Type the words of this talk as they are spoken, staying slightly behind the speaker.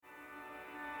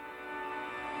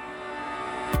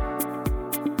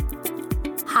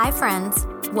Hi, friends.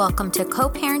 Welcome to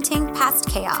Co-Parenting Past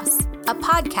Chaos, a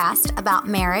podcast about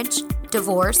marriage,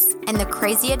 divorce, and the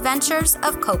crazy adventures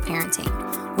of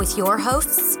co-parenting with your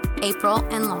hosts, April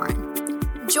and Lauren.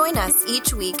 Join us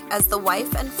each week as the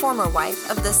wife and former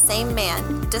wife of the same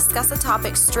man discuss a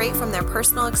topic straight from their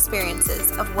personal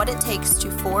experiences of what it takes to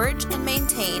forge and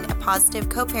maintain a positive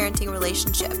co-parenting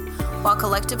relationship while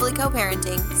collectively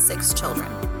co-parenting 6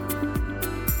 children.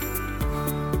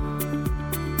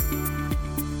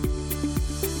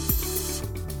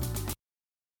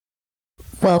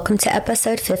 Welcome to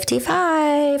episode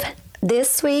 55.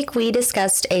 This week, we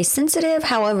discussed a sensitive,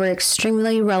 however,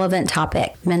 extremely relevant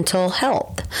topic, mental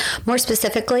health. More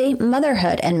specifically,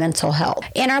 motherhood and mental health.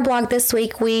 In our blog this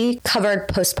week, we covered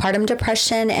postpartum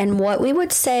depression and what we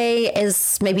would say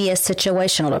is maybe a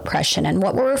situational depression. And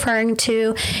what we're referring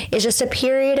to is just a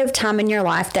period of time in your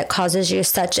life that causes you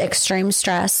such extreme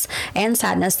stress and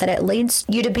sadness that it leads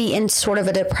you to be in sort of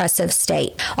a depressive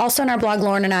state. Also in our blog,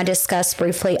 Lauren and I discussed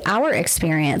briefly our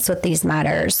experience with these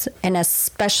matters, and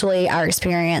especially our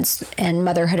experience in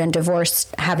motherhood and divorce,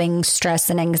 having stress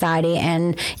and anxiety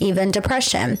and even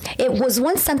depression. It was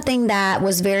once something that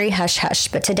was very hush-hush,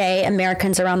 but today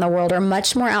Americans around the world are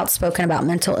much more outspoken about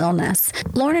mental illness.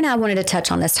 Lauren and I wanted to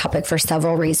touch on this topic for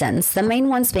several reasons, the main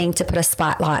ones being to put a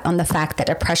spotlight on the fact that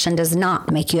depression does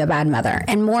not make you a bad mother,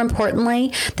 and more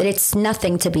importantly, that it's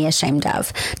nothing to be ashamed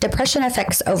of. Depression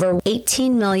affects over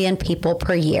 18 million people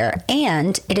per year,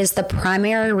 and it is the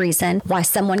primary reason why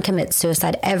someone commits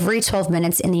suicide every 12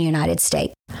 minutes in the United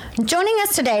States. Joining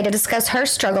us today to discuss her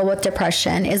struggle with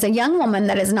depression is a young woman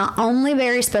that is not only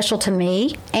very special to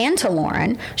me and to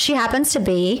Lauren, she happens to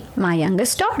be my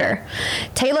youngest daughter.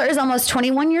 Taylor is almost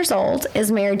 21 years old,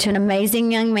 is married to an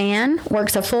amazing young man,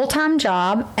 works a full-time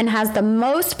job, and has the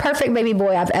most perfect baby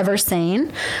boy I've ever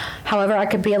seen. However, I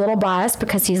could be a little biased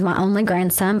because he's my only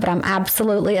grandson, but I'm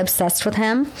absolutely obsessed with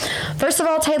him. First of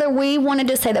all, Taylor, we wanted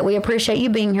to say that we appreciate you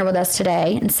being here with us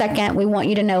today. And second, we want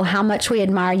you to know how much we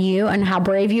admire you and how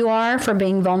brave you are for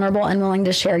being vulnerable and willing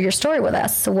to share your story with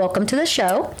us. So welcome to the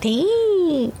show.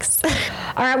 Thanks.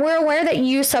 All right, we're aware that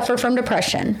you suffer from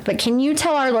depression, but can you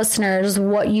tell our listeners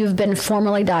what you've been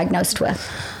formally diagnosed with?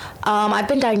 I've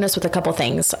been diagnosed with a couple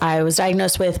things. I was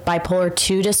diagnosed with bipolar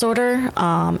 2 disorder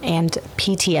and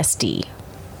PTSD.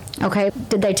 Okay.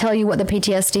 Did they tell you what the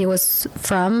PTSD was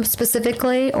from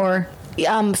specifically, or?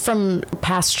 From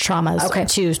past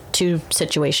traumas to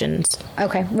situations.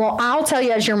 Okay. Well, I'll tell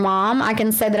you as your mom, I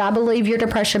can say that I believe your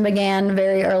depression began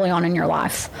very early on in your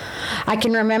life. I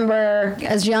can remember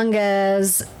as young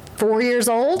as 4 years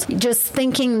old, just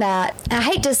thinking that, I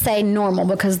hate to say normal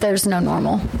because there's no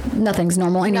normal. Nothing's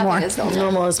normal anymore.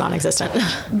 Normal is non-existent.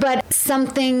 But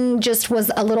something just was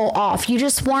a little off. You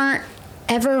just weren't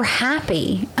ever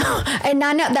happy. And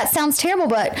I know that sounds terrible,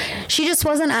 but she just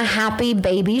wasn't a happy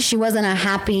baby. She wasn't a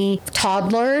happy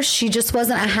toddler. She just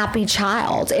wasn't a happy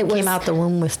child. It came out the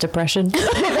womb with depression.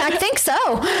 I think so.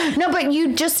 No, but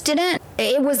you just didn't.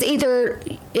 It was either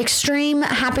extreme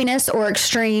happiness or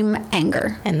extreme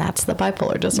anger. And that's the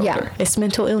bipolar disorder. Yeah. It's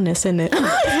mental illness, isn't it?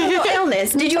 Mental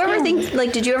illness. Did you ever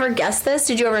think, did you ever guess this?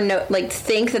 Did you ever know,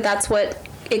 think that that's what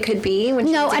it could be?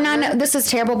 No, and I know this is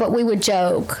terrible, but we would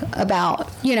joke about,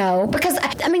 because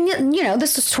I mean,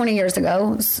 this was 20 years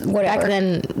ago, whatever. Back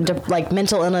then,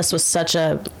 mental illness was such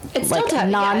a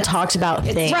non-talked about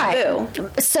thing.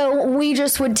 Right. So we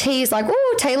just would tease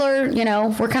 "Oh, Taylor,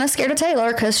 we're kind of scared of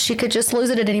Taylor because she could just lose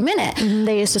it at any minute." Mm-hmm.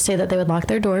 They used to say that they would lock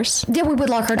their doors. Yeah, we would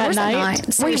lock our doors at night.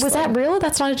 Wait, was that real?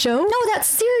 That's not a joke? No, that's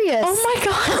serious. Oh my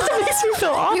God, that makes me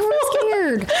feel awful. You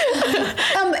were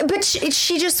scared. But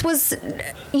she just was.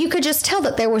 You could just tell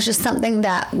that there was just something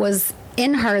that was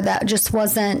in her that just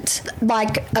wasn't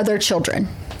like other children.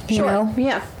 You know?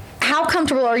 Yeah. How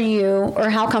comfortable are you, or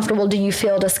how comfortable do you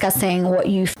feel discussing what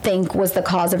you think was the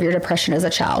cause of your depression as a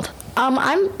child?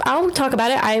 I'll talk about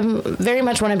it. I very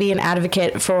much want to be an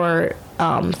advocate for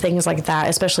things like that,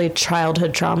 especially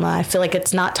childhood trauma. I feel like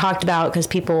it's not talked about because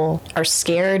people are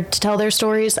scared to tell their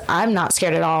stories. I'm not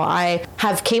scared at all. I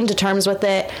have came to terms with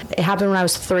it. It happened when I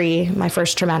was 3, my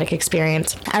first traumatic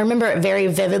experience. I remember it very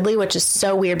vividly, which is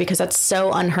so weird because that's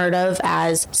so unheard of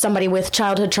as somebody with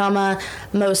childhood trauma.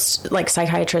 Most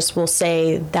psychiatrists will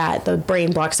say that the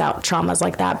brain blocks out traumas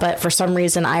like that, but for some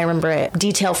reason I remember it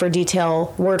detail for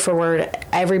detail, word for word,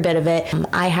 every bit of it.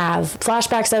 I have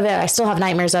flashbacks of it. I still have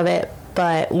nightmares of it.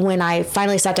 But when I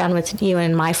finally sat down with you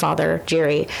and my father,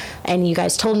 Jerry, and you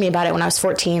guys told me about it when I was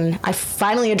 14, I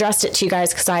finally addressed it to you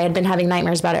guys because I had been having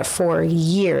nightmares about it for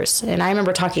years. And I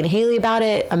remember talking to Haley about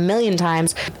it a million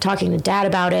times, talking to Dad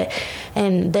about it,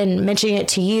 and then mentioning it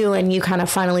to you, and you kind of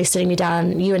finally sitting me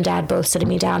down, you and Dad both sitting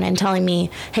me down and telling me,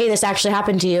 hey, this actually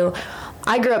happened to you.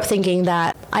 I grew up thinking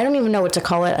that, I don't even know what to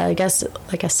call it, I guess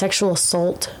like a sexual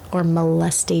assault or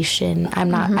molestation.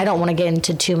 I don't want to get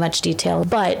into too much detail,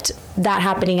 but that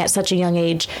happening at such a young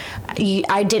age,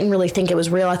 I didn't really think it was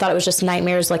real. I thought it was just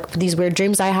nightmares, like these weird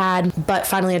dreams I had, but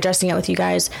finally addressing it with you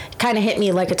guys kind of hit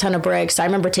me like a ton of bricks. I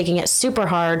remember taking it super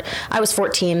hard. I was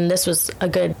 14. This was a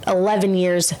good 11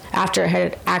 years after it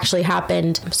had actually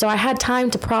happened. So I had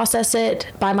time to process it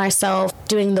by myself,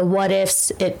 doing the what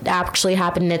ifs. It actually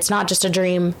happened, and it's not just a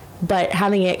dream. But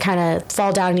having it kind of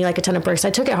fall down on you like a ton of bricks, I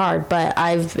took it hard. But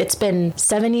it's been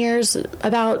 7 years,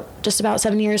 just about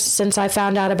 7 years since I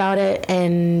found out about it,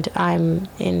 and I'm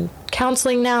in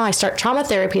counseling now. I start trauma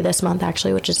therapy this month,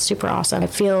 actually, which is super awesome. I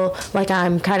feel like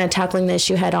I'm kind of tackling the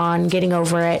issue head on, getting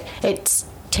over it. It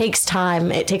takes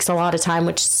time. It takes a lot of time,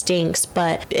 which stinks,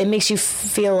 but it makes you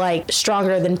feel like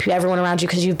stronger than everyone around you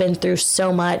because you've been through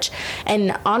so much.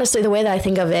 And honestly, the way that I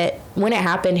think of it, when it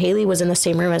happened, Haley was in the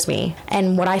same room as me.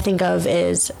 And what I think of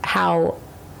is how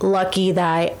lucky that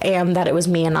I am that it was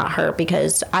me and not her,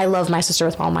 because I love my sister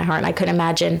with all my heart, and I couldn't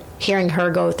imagine hearing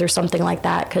her go through something like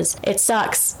that, because it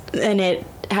sucks, and it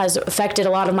has affected a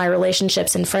lot of my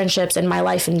relationships and friendships and my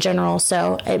life in general.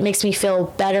 So it makes me feel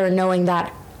better knowing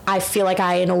that I feel like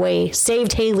I, in a way,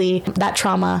 saved Haley that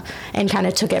trauma and kind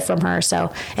of took it from her.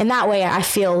 So in that way, I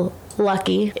feel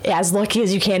lucky as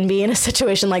you can be in a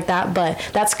situation like that. But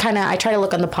that's kind of, I try to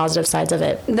look on the positive sides of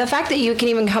it. The fact that you can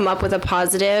even come up with a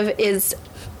positive is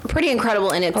pretty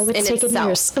incredible in taken itself.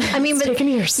 Years. I mean, but taken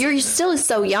years. You're still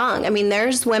so young. I mean,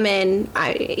 there's women,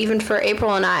 even for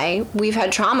April and I, we've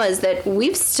had traumas that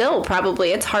we've still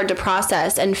probably, it's hard to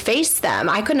process and face them.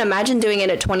 I couldn't imagine doing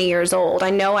it at 20 years old. I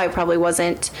know I probably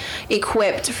wasn't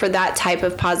equipped for that type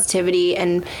of positivity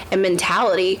and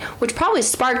mentality, which probably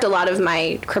sparked a lot of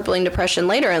my crippling depression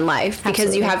later in life, because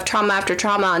Absolutely. you have trauma after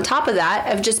trauma on top of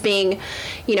that, of just being,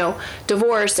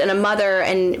 divorced and a mother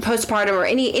and postpartum or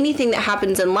anything that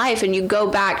happens in life, and you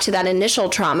go back to that initial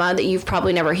trauma that you've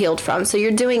probably never healed from. So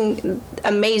you're doing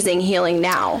amazing healing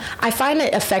now. I find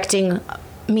it affecting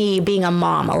me being a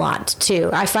mom a lot too.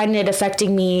 I find it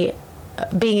affecting me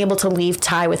being able to leave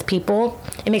Ty with people.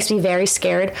 It makes me very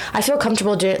scared. I feel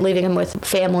comfortable leaving him with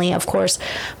family, of course,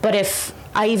 but if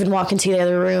I even walk into the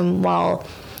other room while,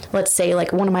 let's say,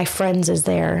 like one of my friends is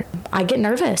there, I get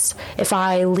nervous. If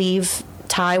I leave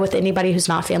Ty with anybody who's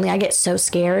not family, I get so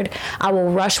scared. I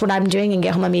will rush what I'm doing and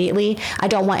get home immediately. I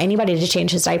don't want anybody to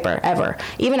change his diaper ever.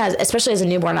 Especially as a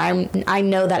newborn, I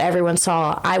know that everyone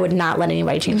saw I would not let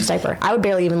anybody change his diaper. I would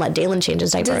barely even let Dalen change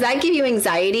his diaper. Does that give you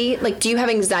anxiety? Like, do you have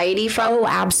anxiety from? Oh,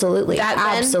 absolutely. That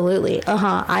then? Absolutely.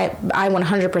 I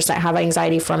 100% have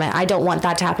anxiety from it. I don't want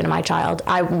that to happen to my child.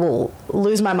 I will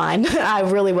lose my mind. I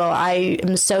really will. I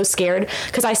am so scared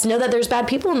because I know that there's bad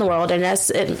people in the world, and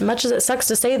as much as it sucks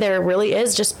to say, there really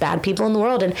is just bad people in the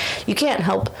world, and you can't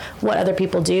help what other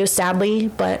people do, sadly,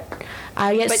 but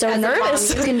I get so nervous.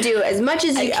 Mom, you can do as much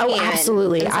as you can. Oh,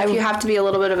 absolutely. You have to be a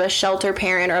little bit of a shelter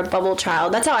parent or a bubble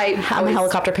child. That's how I'm a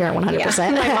helicopter parent 100%.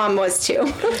 Yeah, my mom was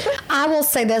too. I will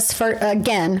say this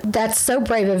again, that's so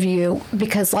brave of you,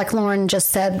 because like Lauren just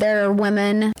said, there are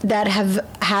women that have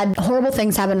had horrible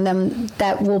things happen to them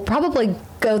that will probably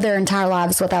go their entire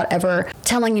lives without ever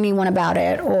telling anyone about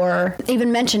it, or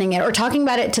even mentioning it, or talking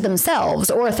about it to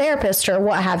themselves or a therapist or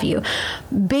what have you.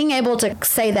 Being able to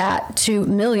say that to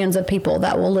millions of people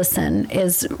that will listen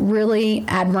is really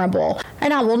admirable.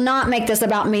 And I will not make this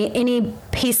about me, any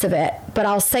piece of it, but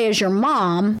I'll say as your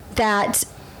mom that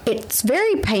it's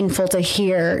very painful to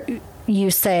hear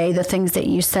you say the things that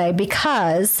you say,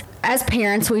 because as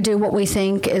parents, we do what we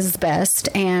think is best,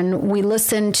 and we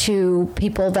listen to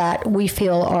people that we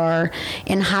feel are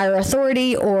in higher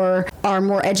authority or are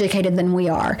more educated than we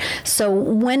are. So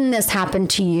when this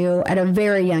happened to you at a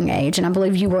very young age, and I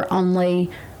believe you were only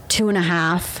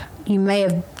 2.5, you may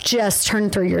have just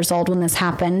turned 3 years old when this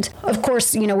happened. Of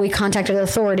course, we contacted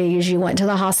authorities, you went to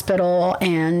the hospital,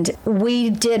 and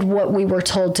we did what we were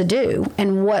told to do.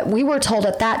 And what we were told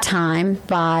at that time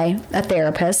by a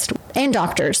therapist and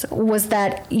doctors was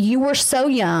that you were so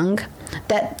young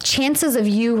that chances of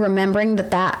you remembering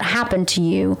that happened to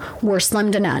you were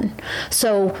slim to none.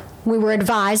 So we were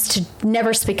advised to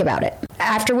never speak about it.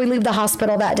 After we leave the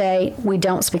hospital that day, we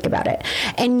don't speak about it.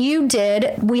 And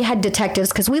we had detectives,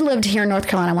 because we lived here in North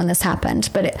Carolina when this happened,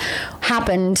 but it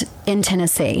happened in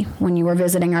Tennessee when you were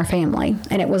visiting our family,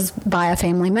 and it was by a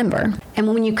family member. And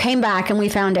when you came back and we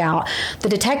found out, the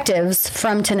detectives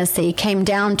from Tennessee came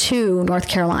down to North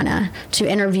Carolina to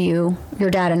interview your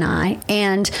dad and I,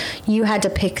 and you had to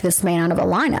pick this man out of a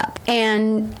lineup.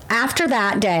 And after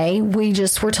that day, we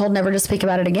just were told never to speak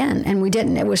about it again, and we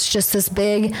didn't. It was just this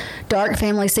big, dark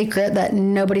family secret that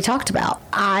nobody talked about.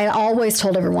 I always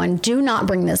told everyone, do not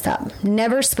bring this up.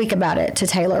 Never speak about it to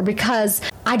Taylor, because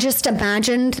I just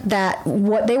imagined that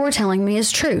what they were telling me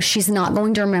is true. She's not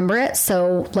going to remember it,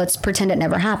 so let's pretend it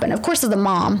never happened. Of course, as a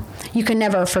mom, you can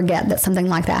never forget that something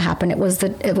like that happened. It was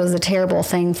a terrible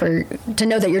thing to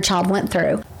know that your child went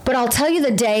through. But I'll tell you,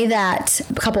 the day that,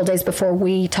 a couple of days before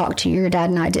we talked to you, your dad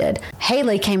and I did,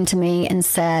 Haley came to me and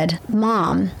said,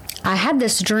 Mom, I had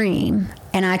this dream,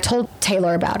 and I told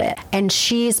Taylor about it, and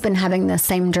she's been having the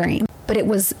same dream. But it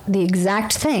was the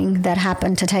exact thing that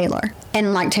happened to Taylor.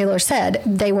 And like Taylor said,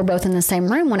 they were both in the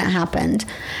same room when it happened,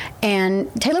 and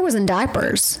Taylor was in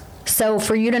diapers. So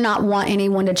for you to not want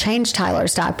anyone to change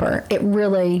Tyler's diaper, it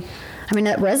really...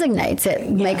 it resonates.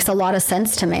 It makes a lot of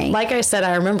sense to me. Like I said,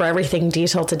 I remember everything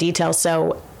detail to detail.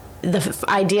 So the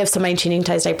idea of somebody changing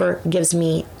Ty's diaper gives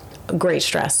me great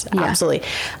stress. Yeah. Absolutely.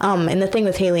 And the thing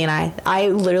with Haley and I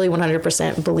literally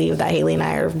 100% believe that Haley and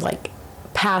I are like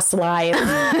past life,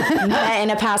 met in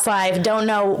a past life, don't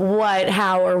know what,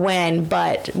 how, or when,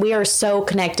 but we are so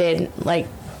connected, like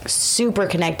super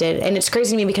connected. And it's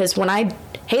crazy to me because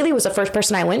Haley was the first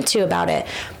person I went to about it.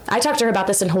 I talked to her about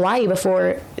this in Hawaii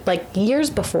before, like years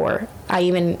before I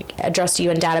even addressed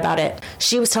you and Dad about it.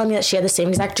 She was telling me that she had the same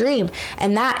exact dream.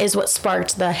 And that is what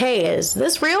sparked hey, is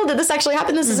this real? Did this actually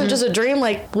happen? This isn't just a dream?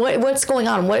 Like, what's going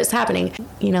on? What is happening?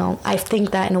 I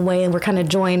think that in a way we're kind of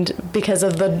joined because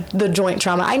of the joint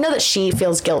trauma. I know that she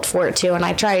feels guilt for it too. And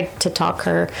I tried to talk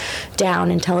her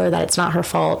down and tell her that it's not her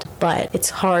fault. But it's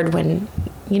hard when...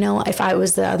 if I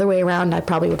was the other way around, I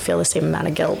probably would feel the same amount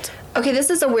of guilt. Okay, this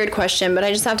is a weird question, but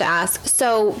I just have to ask.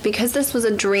 So, because this was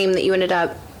a dream that you ended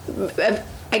up,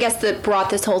 I guess, that brought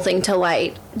this whole thing to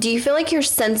light, do you feel like your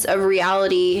sense of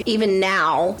reality, even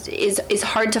now, is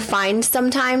hard to find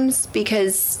sometimes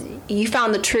because you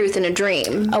found the truth in a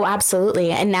dream? Oh,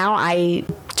 absolutely. And now I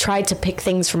try to pick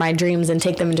things from my dreams and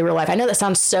take them into real life. I know that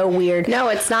sounds so weird. No,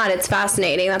 it's not. It's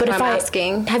fascinating. That's what I'm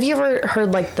asking. Have you ever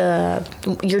heard like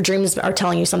your dreams are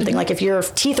telling you something? Like if your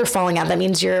teeth are falling out, that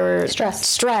means you're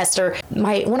stressed. Or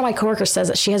one of my coworkers says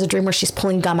that she has a dream where she's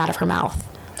pulling gum out of her mouth.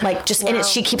 Like just in it,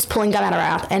 she keeps pulling gum out of her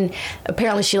mouth, and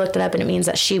apparently she looked it up, and it means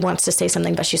that she wants to say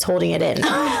something, but she's holding it in.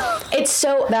 It's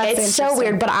so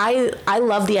weird, but I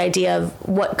love the idea of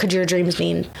what could your dreams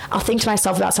mean. I'll think to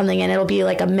myself about something, and it'll be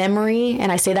like a memory,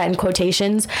 and I say that in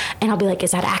quotations, and I'll be like, is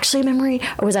that actually a memory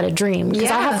or was that a dream? Because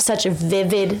I have such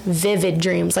vivid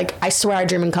dreams. Like I swear I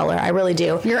dream in color. I really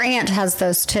do. Your aunt has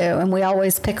those too, and we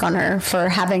always pick on her for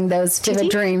having those vivid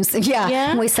dreams. Yeah.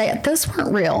 And we say those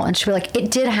weren't real, and she'll be like,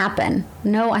 it did happen.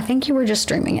 No, I think you were just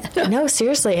dreaming it. No,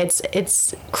 seriously,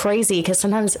 it's crazy because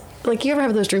sometimes, like, you ever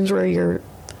have those dreams where your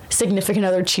significant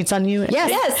other cheats on you?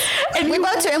 Yes. And we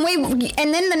both do,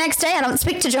 and then the next day I don't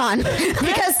speak to John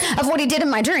because of what he did in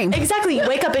my dream. Exactly. You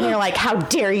wake up and you're like, how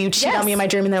dare you cheat on me in my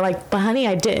dream? And they're like, but honey,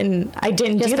 I didn't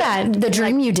do that. The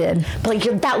dream you did. But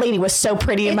like, that lady was so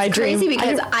pretty in my dream. It's crazy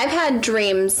because I've had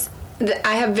dreams.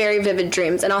 I have very vivid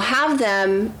dreams, and I'll have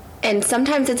them. And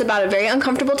sometimes it's about a very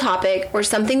uncomfortable topic or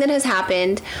something that has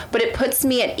happened, but it puts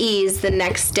me at ease the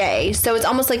next day. So it's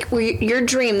almost like your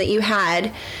dream that you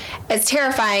had, as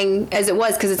terrifying as it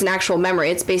was, because it's an actual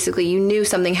memory. It's basically you knew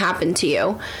something happened to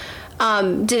you.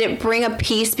 Did it bring a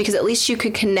peace because at least you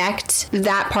could connect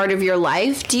that part of your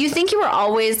life? Do you think you were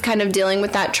always kind of dealing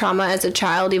with that trauma as a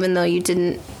child, even though you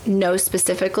didn't know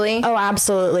specifically? Oh,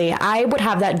 absolutely. I would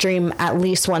have that dream at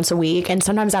least once a week, and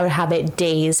sometimes I would have it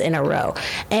days in a row.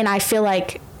 And I feel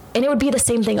like, and it would be the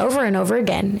same thing over and over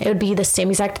again. It would be the same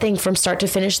exact thing from start to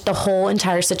finish, the whole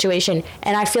entire situation.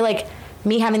 And I feel like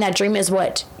me having that dream is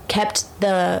what kept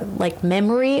the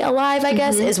memory alive, I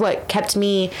guess, is what kept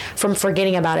me from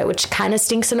forgetting about it, which kind of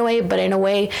stinks in a way, but in a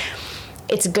way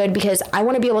it's good because I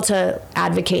want to be able to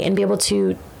advocate and be able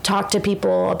to talk to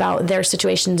people about their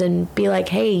situations and be like,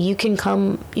 hey, you can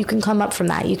come up from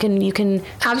that. You can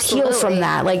heal from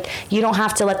that. Like, you don't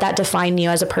have to let that define you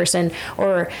as a person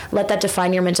or let that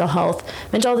define your mental health.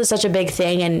 Mental health is such a big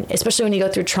thing, and especially when you go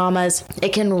through traumas,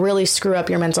 it can really screw up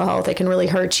your mental health. It can really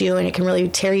hurt you, and it can really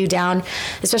tear you down,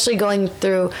 especially going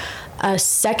through a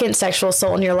second sexual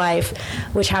assault in your life,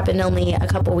 which happened only a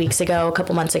couple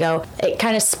months ago, it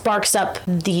kind of sparks up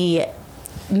the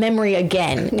memory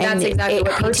again. That's exactly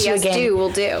what PTSD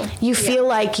will do. You feel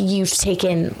like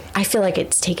I feel like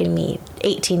it's taken me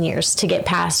 18 years to get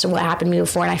past what happened to me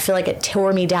before, and I feel like it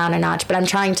tore me down a notch, but I'm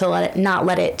trying to not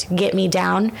let it get me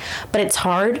down. But it's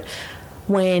hard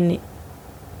when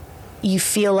you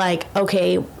feel like,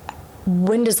 okay,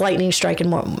 when does lightning strike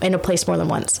in a place more than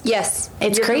once? Yes.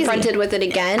 It's You're crazy. confronted with it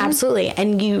again. Absolutely.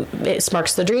 And it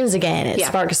sparks the dreams again. It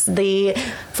sparks the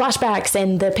flashbacks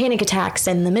and the panic attacks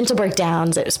and the mental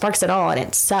breakdowns. It sparks it all, and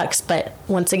it sucks. But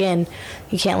once again,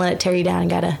 you can't let it tear you down. You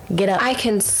gotta get up. I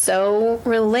can so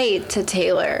relate to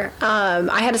Taylor.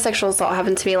 I had a sexual assault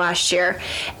happen to me last year,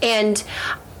 and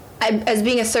as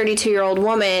being a 32-year-old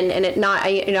woman, and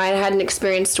I hadn't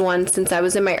experienced one since I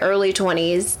was in my early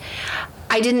 20s,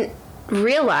 I didn't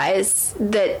realize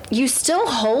that you still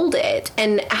hold it.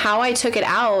 And how I took it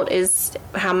out is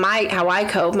how I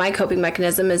cope. My coping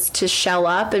mechanism is to shell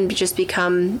up and just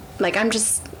become like, I'm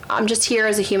just here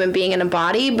as a human being in a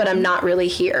body, but I'm not really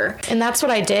here. And that's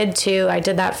what I did too. I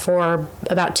did that for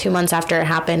about 2 months after it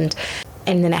happened,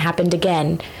 and then it happened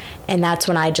again. And that's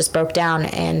when I just broke down,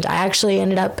 and I actually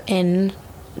ended up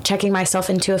checking myself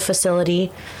into a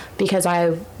facility because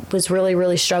I was really,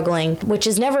 really struggling, which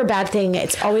is never a bad thing.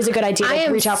 It's always a good idea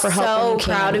to reach out for help. I am so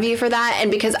proud of you for that.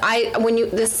 And because when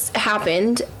this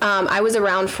happened, I was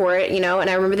around for it, and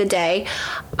I remember the day.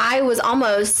 I was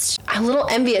almost a little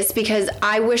envious because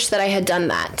I wish that I had done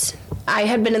that. I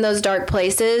had been in those dark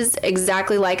places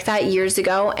exactly like that years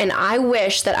ago, and I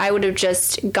wish that I would have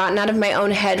just gotten out of my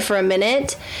own head for a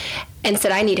minute and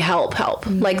said, I need help,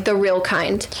 like the real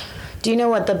kind. Do you know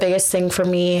what the biggest thing for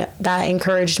me that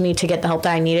encouraged me to get the help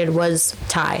that I needed was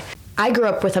Ty? I grew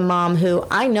up with a mom who,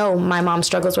 I know my mom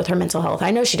struggles with her mental health.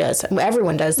 I know she does.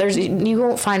 Everyone does. You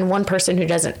won't find one person who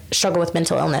doesn't struggle with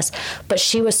mental illness. But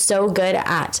she was so good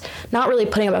at not really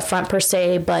putting up a front per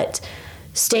se, but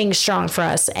staying strong for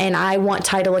us. And I want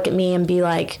Ty to look at me and be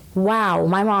like, wow,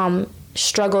 my mom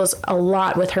struggles a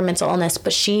lot with her mental illness,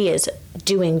 but she is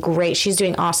doing great. She's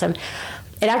doing awesome.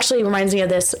 It actually reminds me of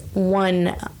this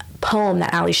one poem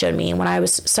that Allie showed me when I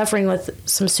was suffering with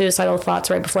some suicidal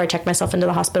thoughts right before I checked myself into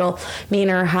the hospital. Me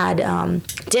and her had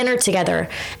dinner together,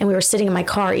 and we were sitting in my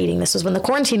car eating. This was when the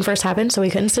quarantine first happened, so we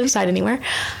couldn't sit inside anywhere.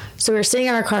 So we were sitting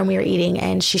in our car and we were eating,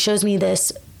 and she shows me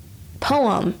this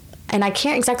poem. And I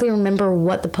can't exactly remember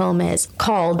what the poem is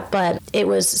called, but it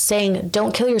was saying,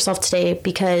 don't kill yourself today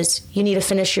because you need to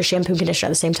finish your shampoo and conditioner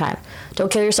at the same time.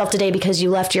 Don't kill yourself today because you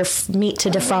left your meat to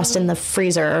defrost in the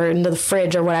freezer or into the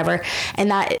fridge or whatever.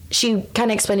 And that she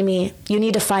kind of explained to me, you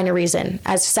need to find a reason.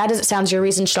 As sad as it sounds, your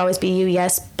reason should always be you,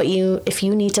 yes, but if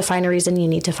you need to find a reason, you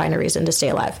need to find a reason to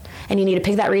stay alive. And you need to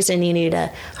pick that reason, you need to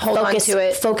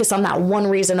focus on that one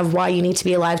reason of why you need to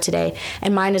be alive today.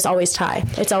 And mine is always Ty.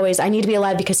 It's always, I need to be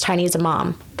alive because Ty needs a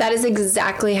mom. That is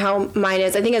exactly how mine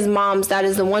is. I think as moms, that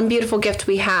is the one beautiful gift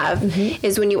we have,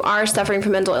 is when you are suffering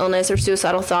from mental illness or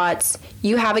suicidal thoughts,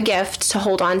 you have a gift to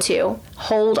hold on to.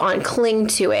 Hold on, cling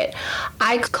to it.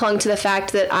 I clung to the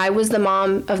fact that I was the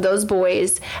mom of those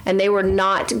boys, and they were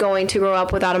not going to grow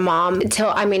up without a mom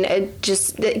until,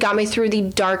 it got me through the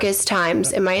darkest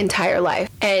times in my entire life.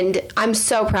 And I'm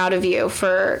so proud of you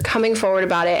for coming forward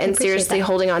about it and seriously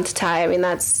holding on to Ty.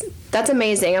 That's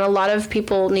amazing, and a lot of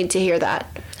people need to hear that.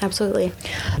 Absolutely.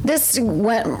 This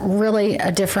went really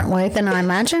a different way than I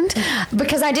imagined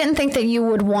because I didn't think that you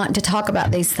would want to talk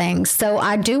about these things. So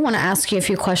I do want to ask you a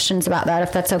few questions about that,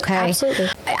 if that's okay. Absolutely.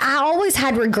 I always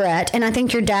had regret, and I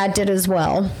think your dad did as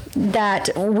well,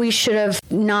 that we should have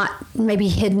not maybe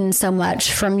hidden so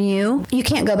much from you. You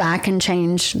can't go back and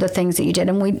change the things that you did.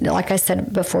 And we, like I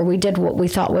said before, we did what we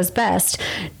thought was best.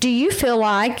 Do you feel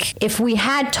like if we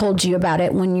had told you about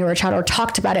it when you were a child or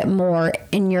talked about it more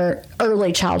in your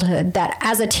early childhood, that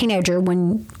as a teenager,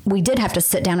 when we did have to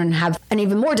sit down and have an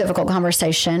even more difficult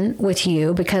conversation with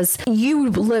you because you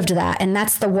lived that, and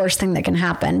that's the worst thing that can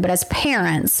happen. But as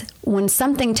parents, when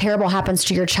something terrible happens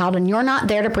to your child and you're not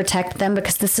there to protect them,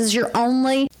 because this is your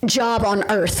only job on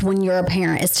earth when you're a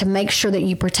parent, is to make sure that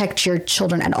you protect your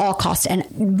children at all costs. And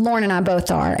Lauren and I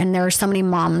both are. And there are so many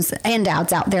moms and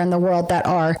dads out there in the world that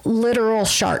are literal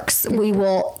sharks. We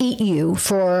will eat you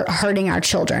for hurting our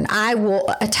children. I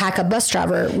will attack a bus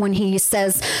driver when he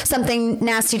says something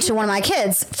nasty to one of my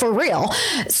kids, for real.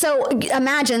 So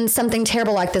imagine something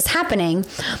terrible like this happening.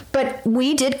 But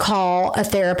we did call a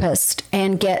therapist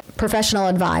and get professional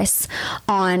advice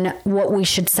on what we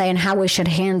should say and how we should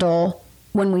handle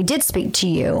when we did speak to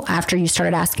you after you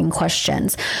started asking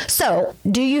questions. So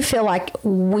do you feel like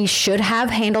we should have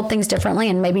handled things differently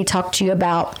and maybe talked to you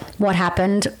about what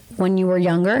happened when you were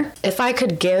younger? If I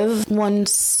could give one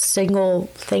single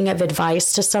thing of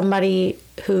advice to somebody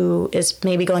who is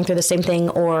maybe going through the same thing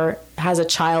or has a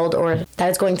child or that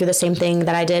is going through the same thing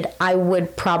that I did, I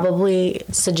would probably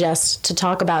suggest to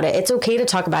talk about it. It's okay to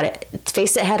talk about it.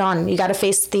 Face it head on. You got to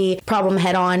face the problem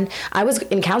head on. I was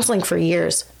in counseling for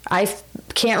years. I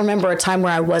can't remember a time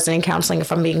where I wasn't in counseling,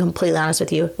 if I'm being completely honest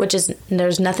with you,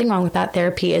 there's nothing wrong with that.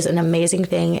 Therapy is an amazing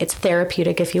thing. It's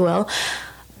therapeutic, if you will.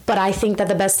 But I think that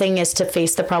the best thing is to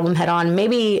face the problem head on.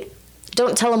 Maybe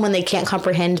don't tell them when they can't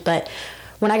comprehend, but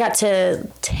when I got to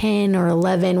 10 or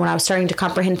 11, when I was starting to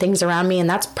comprehend things around me, and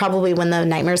that's probably when the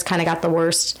nightmares kind of got the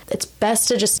worst, it's best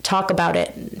to just talk about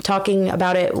it. Talking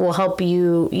about it will help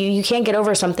you. You can't get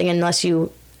over something unless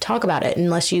you talk about it,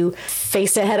 unless you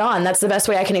face it head on. That's the best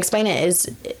way I can explain it,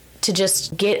 is to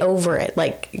just get over it.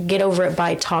 Like, get over it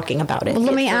by talking about it. Well,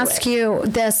 let me ask you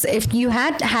this. If you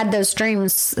had those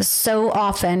dreams so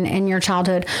often in your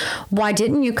childhood, why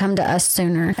didn't you come to us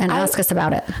sooner and ask us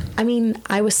about it? I mean,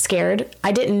 I was scared.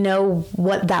 I didn't know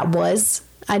what that was.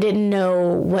 I didn't know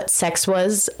what sex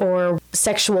was or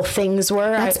sexual things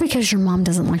were. That's because your mom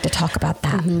doesn't like to talk about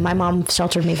that. My mom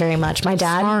sheltered me very much. My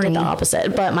dad did the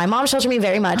opposite, but my mom sheltered me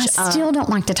very much. I still don't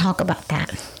like to talk about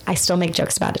that. I still make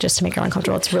jokes about it just to make her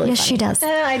uncomfortable. It's really Yes, funny. she does.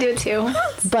 I do too.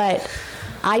 But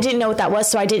I didn't know what that was,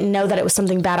 so I didn't know that it was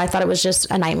something bad. I thought it was just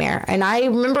a nightmare. And I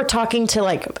remember talking to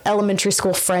like elementary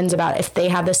school friends about if they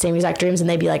have the same exact dreams, and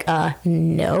they'd be like,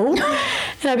 no.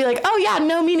 And I'd be like, oh yeah,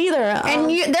 no, me neither.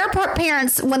 And their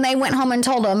parents, when they went home and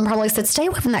told them, probably said, stay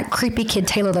away from that creepy kid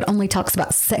Taylor that only talks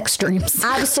about sex dreams.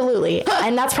 Absolutely.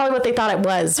 And that's probably what they thought it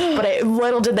was. But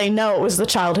little did they know it was the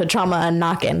childhood trauma and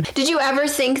knocking. Did you ever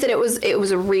think that it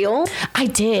was real? I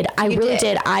did. I really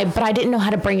did. But I didn't know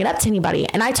how to bring it up to anybody.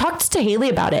 And I talked to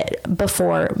Haley about it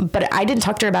before, but I didn't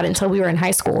talk to her about it until we were in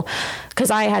high school,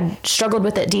 because I had struggled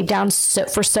with it deep down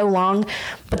for so long.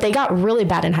 But they got really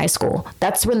bad in high school.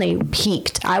 That's when they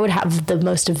peaked. I would have the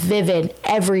most vivid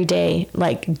every day,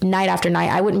 like night after night.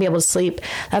 I wouldn't be able to sleep.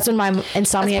 That's when my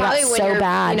insomnia got so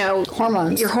bad.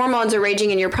 Hormones. Your hormones are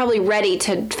raging, and you're probably ready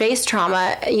to face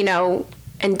trauma,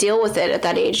 and deal with it at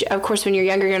that age. Of course, when you're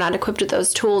younger, you're not equipped with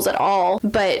those tools at all.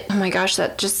 But oh my gosh,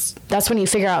 that's when you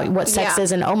figure out what sex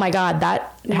is, and oh my God, that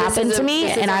happened to me,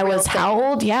 and I was how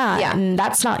old? Yeah. And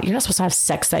you're not supposed to have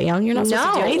sex that young. You're not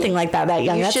supposed to do anything like that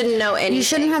young. You shouldn't know anything. You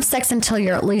shouldn't have sex until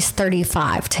you're at least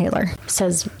 35, Taylor.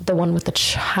 Says the one with the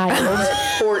child.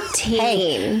 14.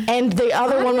 Hey, and the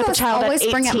other one with the child at 18.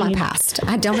 Always bring up my past.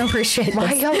 I don't appreciate this. Why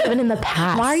are you living in the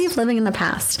past? Why are you living in the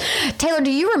past? Taylor,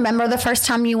 do you remember the first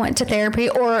time you went to therapy?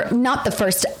 Or not the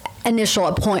first initial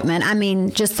appointment. I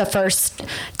mean, just the first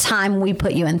time we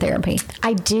put you in therapy.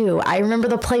 I do. I remember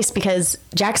the place because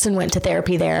Jackson went to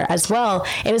therapy there as well.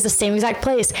 It was the same exact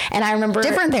place. And I remember...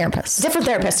 Different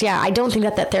therapists, yeah. I don't think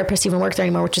that therapist even works there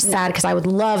anymore, which is sad because I would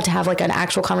love to have like an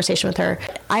actual conversation with her.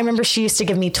 I remember she used to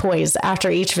give me toys after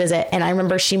each visit. And I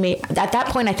remember at that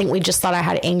point, I think we just thought I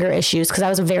had anger issues because I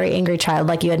was a very angry child,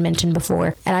 like you had mentioned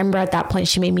before. And I remember at that point,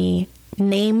 she made me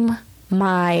name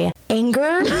my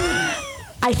anger.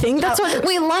 I think that's what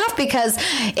we laugh because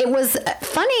it was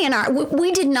funny in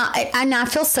we did not, and I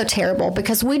feel so terrible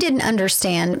because we didn't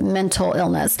understand mental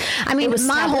illness. I mean,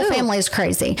 my whole family is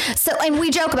crazy. So, and we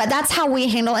joke about that's how we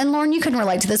handle. And Lauren, you can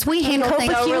relate to this. We handle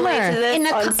things with humor in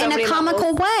a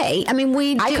comical way. I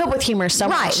mean, I cope with humor so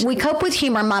much. Right, we cope with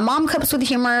humor. My mom copes with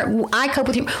humor. I cope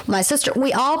with humor. My sister.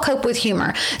 We all cope with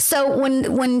humor. So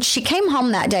when she came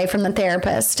home that day from the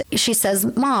therapist, she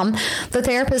says, "Mom, the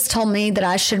therapist told me that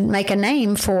I should make a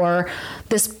name for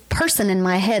this person in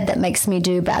my head that makes me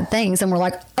do bad things." And we're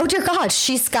like, oh dear God,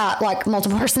 she's got like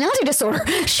multiple personality disorder.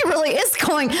 She really is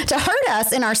going to hurt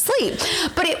us in our sleep.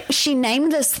 But she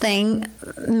named this thing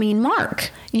Mean Mark.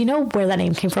 You know where that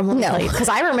name came from? No. Because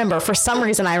I remember, for some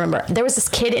reason, there was this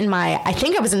kid I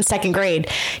think I was in second grade.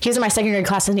 He was in my second grade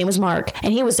class. His name was Mark.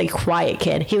 And he was a quiet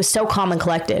kid. He was so calm and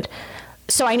collected.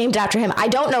 So I named it after him. I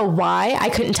don't know why. I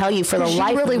couldn't tell you for the life of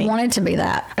me. You really wanted to be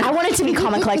that. I wanted to be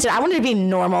calm and collected. I wanted to be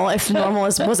normal, if normal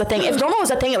was a thing. If normal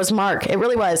was a thing, it was Mark. It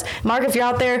really was. Mark, if you're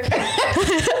out there,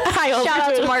 shout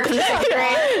out to Mark from second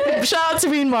grade. Shout out to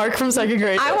me and Mark from second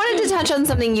grade. I wanted to touch on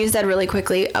something you said really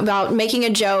quickly about making a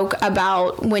joke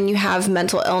about when you have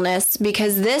mental illness,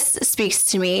 because this speaks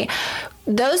to me.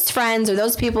 Those friends or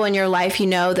those people in your life,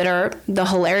 that are the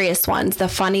hilarious ones, the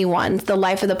funny ones, the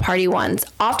life of the party ones,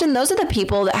 often those are the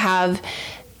people that have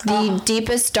the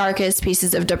deepest, darkest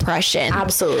pieces of depression.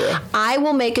 Absolutely. I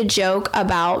will make a joke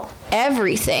about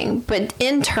everything, but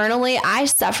internally I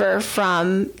suffer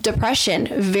from depression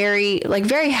very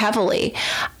heavily.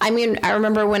 I mean, I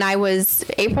remember when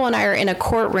April and I are in a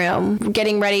courtroom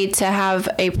getting ready to have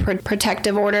a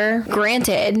protective order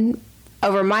granted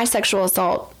over my sexual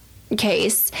assault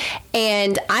case,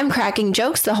 and I'm cracking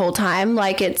jokes the whole time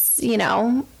like it's,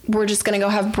 we're just going to go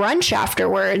have brunch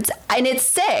afterwards, and it's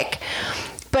sick.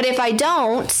 But if I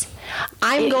don't,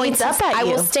 I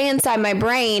will stay inside my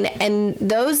brain, and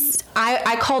those,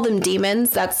 I call them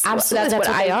demons. That's what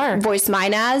I voice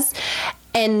mine as.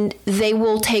 And they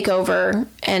will take over,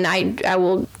 and I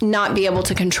will not be able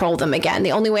to control them again.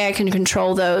 The only way I can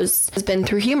control those has been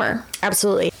through humor.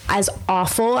 Absolutely. As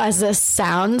awful as this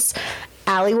sounds,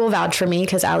 Allie will vouch for me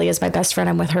because Allie is my best friend.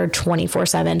 I'm with her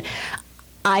 24/7.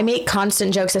 I make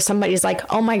constant jokes if somebody's like,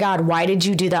 oh my God, why did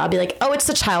you do that? I'll be like, oh, it's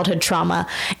the childhood trauma.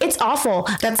 It's awful.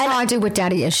 That's how I do with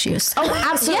daddy issues. Oh,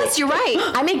 absolutely. Yes, you're right.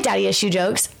 I make daddy issue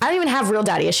jokes. I don't even have real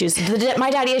daddy issues.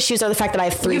 My daddy issues are the fact that I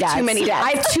have 3 dads. Too many dads.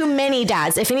 I have too many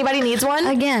dads. If anybody needs one.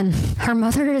 Again, her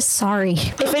mother is sorry.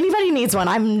 If anybody needs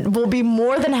one, will be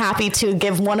more than happy to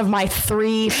give one of my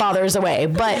 3 fathers away.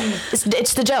 But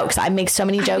it's the jokes. I make so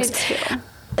many jokes.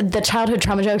 The childhood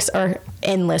trauma jokes are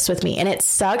endless with me, and it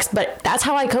sucks, but that's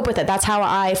how I cope with it. That's how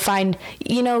I find,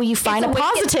 you find a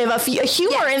positive, a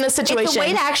humor in the situation. It's a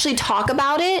way to actually talk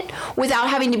about it without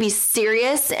having to be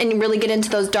serious and really get into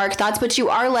those dark thoughts, but you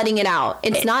are letting it out.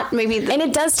 It's not maybe... and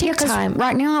it does take time.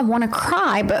 Right now I want to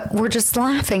cry, but we're just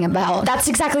laughing about That's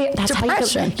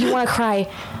depression. How you want to cry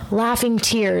laughing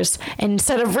tears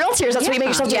instead of real tears. That's what you make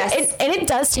yourself do. And it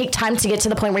does take time to get to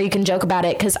the point where you can joke about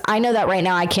it, because I know that right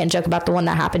now I can't joke about the one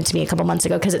that happened to me a couple months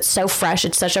ago because it's so fresh.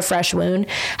 It's such a fresh wound,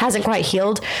 hasn't quite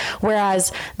healed,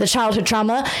 whereas the childhood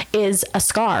trauma is a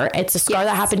scar. It's a scar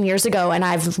that happened years ago, and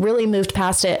I've really moved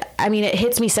past it. I mean, it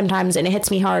hits me sometimes and it hits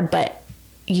me hard, but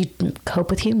you cope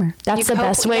with humor. That's the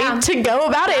best way to go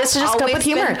about it, is to just cope with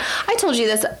humor. I told you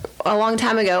this a long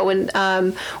time ago when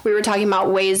we were talking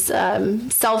about ways,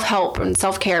 self-help and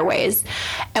self-care ways.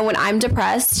 And when I'm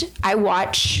depressed, I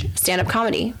watch stand-up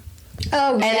comedy.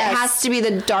 Oh, and it has to be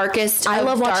the darkest. I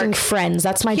love watching Friends.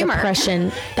 That's my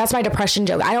depression. That's my depression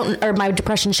joke. My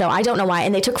depression show. I don't know why.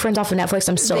 And they took Friends off of Netflix.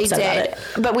 I'm so upset about it.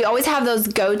 But we always have those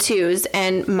go-tos,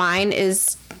 and mine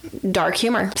is dark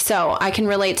humor, so I can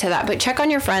relate to that. But check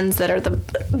on your friends that are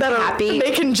happy,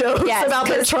 making jokes about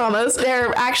their traumas.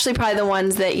 They're actually probably the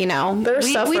ones that they're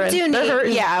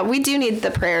suffering. We do need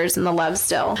the prayers and the love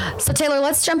still. So Taylor,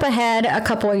 let's jump ahead a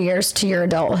couple of years to your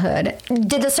adulthood.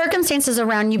 Did the circumstances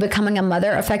around you becoming a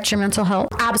mother affect your mental health?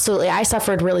 Absolutely. I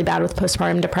suffered really bad with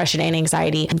postpartum depression and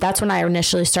anxiety. That's when I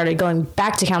initially started going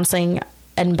back to counseling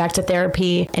and back to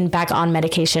therapy and back on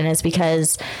medication, is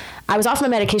because I was off my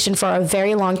medication for a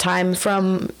very long time,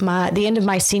 from the end of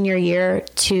my senior year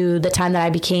to the time that I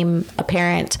became a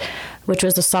parent, which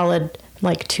was a solid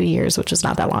 2 years, which was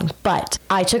not that long. But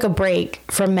I took a break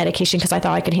from medication because I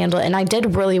thought I could handle it. And I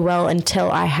did really well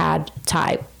until I had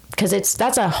Ty, because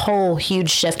that's a whole huge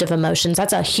shift of emotions.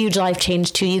 That's a huge life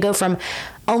change too. You go from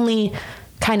only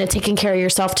kind of taking care of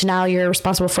yourself to now you're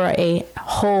responsible for a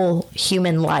whole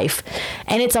human life.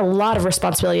 And it's a lot of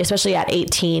responsibility, especially at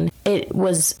 18. It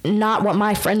was not what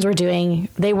my friends were doing.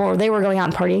 They were going out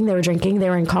and partying, they were drinking, they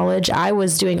were in college. I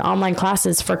was doing online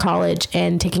classes for college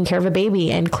and taking care of a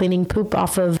baby and cleaning poop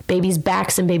off of babies'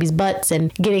 backs and babies' butts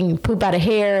and getting poop out of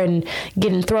hair and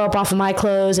getting throw up off of my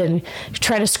clothes and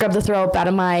trying to scrub the throw up out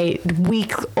of my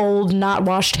week-old not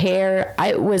washed hair.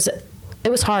 It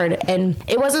was hard, and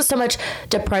it wasn't so much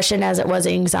depression as it was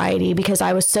anxiety, because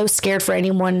I was so scared for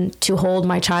anyone to hold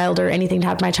my child or anything to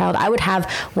happen to my child. I would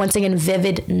have, once again,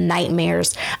 vivid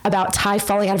nightmares about Ty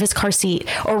falling out of his car seat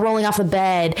or rolling off the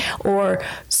bed or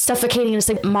suffocating. It's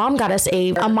like, Mom got us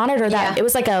a monitor that it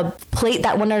was like a plate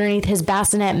that went underneath his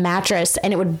bassinet mattress,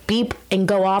 and it would beep and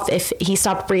go off if he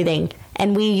stopped breathing.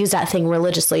 And we use that thing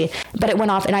religiously, but it went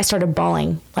off and I started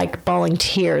bawling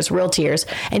tears, real tears.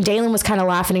 And Dalen was kind of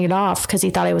laughing it off because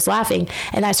he thought I was laughing.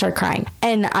 And I started crying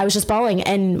and I was just bawling.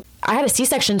 And I had a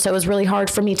C-section, so it was really hard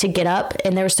for me to get up.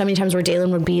 And there were so many times where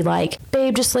Dalen would be like,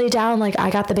 babe, just lay down.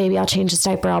 I got the baby. I'll change his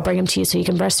diaper. I'll bring him to you so you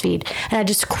can breastfeed. And I'd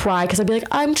just cry because I'd be like,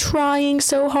 I'm trying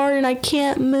so hard and I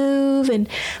can't move. And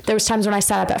there was times when I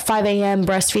sat up at 5 a.m.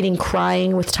 breastfeeding,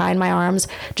 crying with Ty in my arms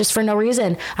just for no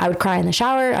reason. I would cry in the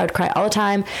shower. I would cry all the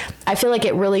time. I feel like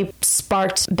it really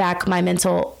sparked back my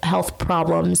mental health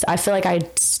problems. I feel like I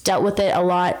dealt with it a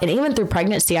lot. And even through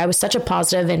pregnancy, I was such a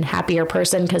positive and happier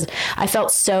person because I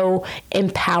felt so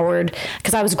empowered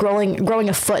because I was growing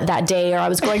a foot that day, or I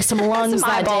was growing some lungs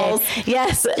that day.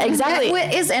 Yes, exactly.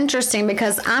 It is interesting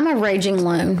because I'm a raging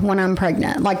loon when I'm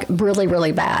pregnant, like really,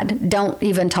 really bad. Don't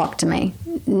even talk to me.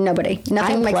 Nobody.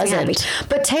 Nothing makes me happy.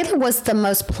 But Taylor was the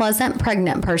most pleasant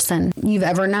pregnant person you've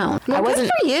ever known. Well, I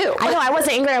wasn't good for you. I know I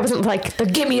wasn't angry. I wasn't like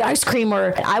give me ice cream,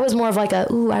 or I was more of like I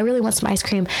really want some ice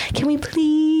cream. Can we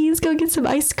please go get some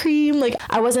ice cream? Like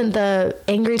I wasn't the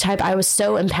angry type. I was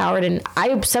so empowered, and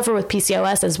I suffer with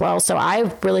PCOS as well. So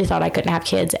I really thought I couldn't have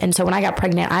kids. And so when I got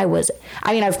pregnant, I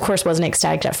of course wasn't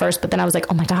ecstatic at first, but then I was like,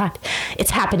 oh my God,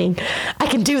 it's happening. I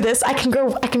can do this. I can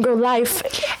grow life.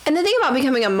 And the thing about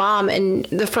becoming a mom, and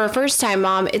for a first time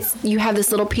mom, it's you have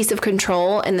this little piece of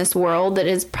control in this world that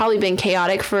has probably been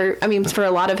chaotic for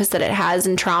a lot of us that it has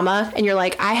in trauma. And you're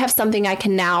like, I have something I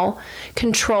can now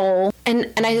control.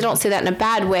 And I don't say that in a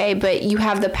bad way, but you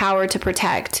have the power to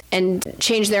protect and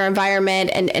change their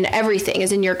environment, and everything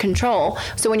is in your control.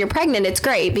 So when you're pregnant, it's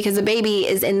great because the baby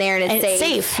is in there and it's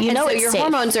safe. You know, so your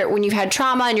hormones are, when you've had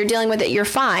trauma and you're dealing with it, you're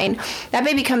fine. That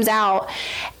baby comes out,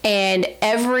 and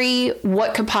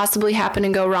what could possibly happen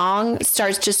and go wrong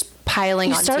starts just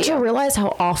piling on you. You start to realize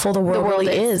how awful the world really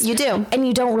is. You do. And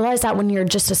you don't realize that when you're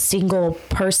just a single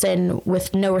person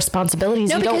with no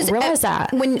responsibilities. You don't realize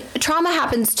that. When trauma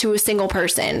happens to a single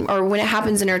person, or when it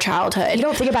happens in her childhood, you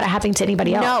don't think about it happening to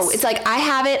anybody else. No, it's like, I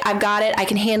have it, I've got it, I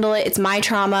can handle it, it's my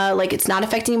trauma, like it's not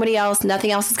affecting anybody else,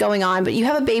 nothing else is going on. But you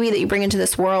have a baby that you bring into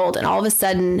this world, and all of a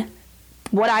sudden,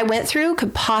 what I went through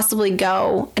could possibly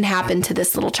go and happen to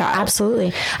this little child.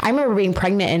 Absolutely. I remember being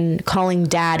pregnant and calling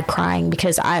Dad crying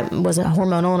because I wasn't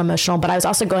hormonal and emotional, but I was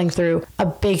also going through a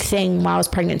big thing while I was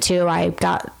pregnant too. I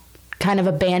got kind of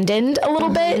abandoned a little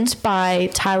bit by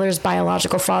Tyler's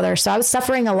biological father. So I was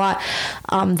suffering a lot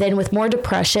then with more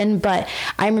depression. But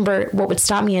I remember what would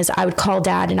stop me is I would call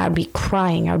Dad and I would be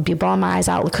crying. I would be bawling my eyes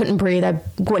out. I couldn't breathe. I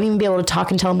wouldn't even be able to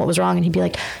talk and tell him what was wrong. And he'd be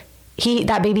like,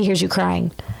 that baby hears you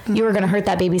crying. You are going to hurt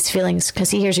that baby's feelings because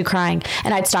he hears you crying.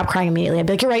 And I'd stop crying immediately. I'd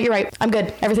be like, you're right. I'm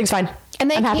good. Everything's fine. And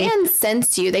they can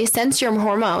sense you. They sense your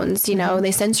hormones,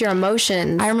 they sense your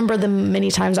emotions. I remember the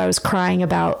many times I was crying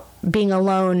about being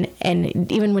alone,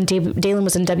 and even when Dalen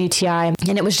was in WTI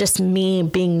and it was just me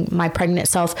being my pregnant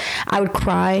self, I would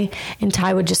cry and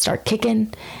Ty would just start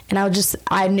kicking, and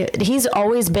I knew he's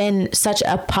always been such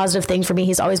a positive thing for me.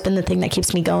 He's always been the thing that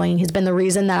keeps me going. He's been the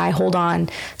reason that I hold on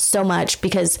so much,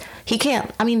 because he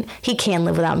can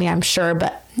live without me, I'm sure,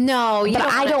 but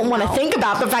I don't want to think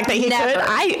about the fact that he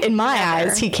could. In my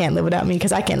eyes, he can't live without me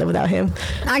because I can't live without him.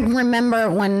 I remember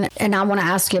and I want to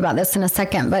ask you about this in a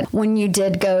second, but when you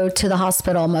did go to the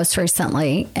hospital most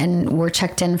recently and were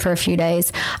checked in for a few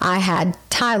days, I had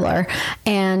Tyler,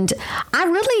 and I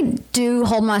really do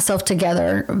hold myself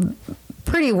together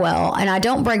pretty well, and I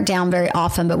don't break down very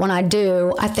often, but when I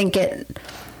do, I think it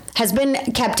has been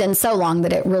kept in so long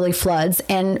that it really floods.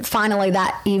 And finally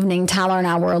that evening, Tyler and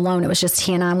I were alone. It was just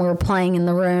he and I, and we were playing in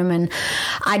the room, and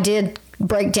I did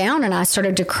break down and I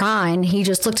started to cry, and he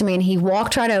just looked at me and he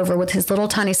walked right over with his little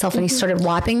tiny self and he started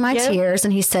wiping my tears,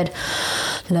 and he said,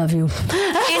 "Love you."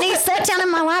 And he sat down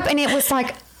in my lap, and it was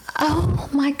like, oh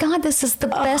my God, this is the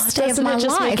best day of my life. Doesn't it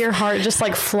just make your heart just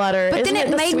like flutter? But then it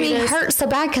made me hurt so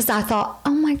bad because I thought,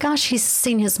 oh my gosh, he's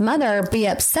seen his mother be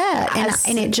upset,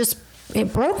 and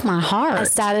it broke my heart.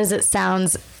 As sad as it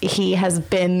sounds, he has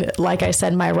been, like I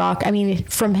said, my rock. I mean,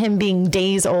 from him being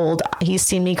days old, he's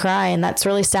seen me cry, and that's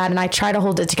really sad. And I try to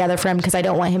hold it together for him because I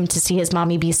don't want him to see his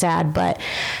mommy be sad. But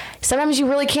sometimes you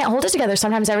really can't hold it together.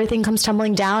 Sometimes everything comes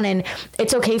tumbling down, and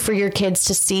it's okay for your kids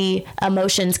to see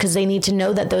emotions because they need to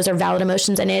know that those are valid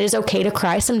emotions, and it is okay to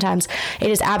cry sometimes. It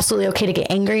is absolutely okay to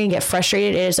get angry and get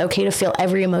frustrated. It is okay to feel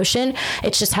every emotion.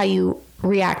 It's just how you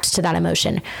react to that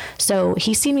emotion. So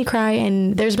he's seen me cry,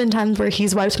 and there's been times where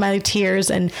he's wiped my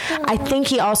tears, and I think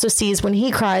he also sees when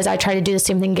he cries, I try to do the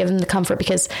same thing, give him the comfort,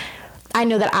 because I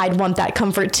know that I'd want that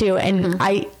comfort too. And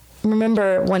I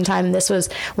remember one time, this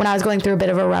was when I was going through a bit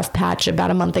of a rough patch about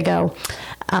a month ago.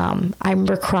 I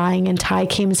remember crying, and Ty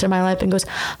came into my lap and goes,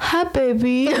 "Hi,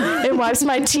 baby," and wipes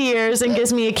my tears and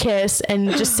gives me a kiss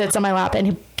and just sits on my lap, and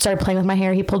he started playing with my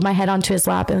hair. He pulled my head onto his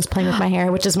lap and was playing with my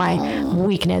hair, which is my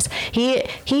weakness.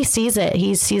 He sees it.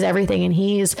 He sees everything, and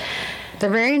they're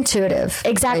very intuitive.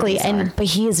 Exactly. But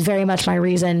he is very much my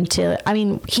reason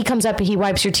he comes up and he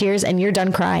wipes your tears and you're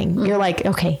done crying. You're like,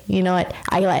 okay, you know what?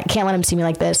 I can't let him see me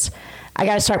like this. I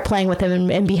got to start playing with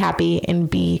him and be happy and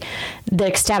be the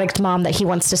ecstatic mom that he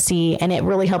wants to see. And it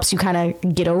really helps you kind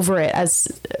of get over it. As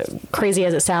crazy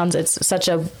as it sounds, it's such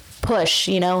a push,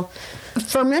 you know?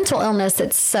 For mental illness,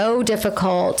 it's so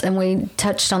difficult, and we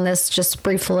touched on this just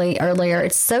briefly earlier.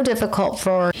 It's so difficult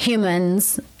for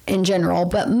humans in general,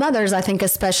 but mothers, I think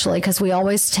especially, because we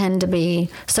always tend to be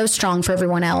so strong for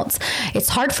everyone else. It's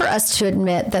hard for us to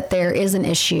admit that there is an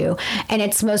issue, and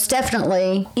it's most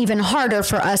definitely even harder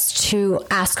for us to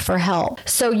ask for help.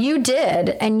 So you did,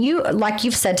 and you, like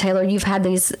you've said, Taylor, you've had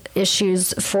these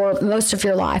issues for most of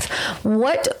your life.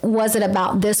 What was it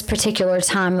about this particular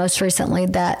time most recently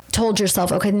that told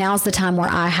yourself, okay, now's the time where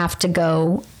I have to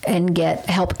go and get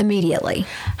help immediately?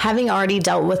 Having already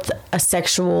dealt with a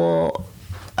sexual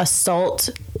assault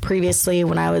previously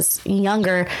when I was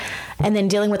younger, and then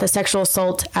dealing with a sexual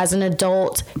assault as an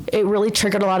adult, it really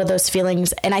triggered a lot of those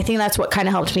feelings. And I think that's what kind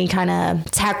of helped me kind of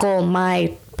tackle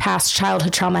my past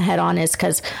childhood trauma head on, is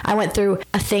because I went through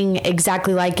a thing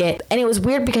exactly like it. And it was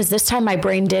weird because this time my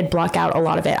brain did block out a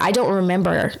lot of it. I don't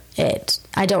remember it.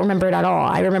 I don't remember it at all.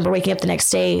 I remember waking up the next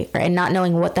day and not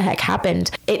knowing what the heck happened.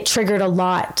 It triggered a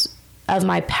lot of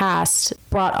my past,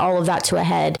 brought all of that to a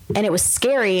head. And it was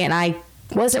scary, and I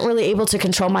wasn't really able to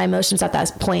control my emotions at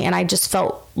that point, and I just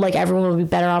felt like everyone would be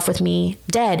better off with me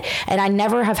dead. And I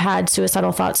never have had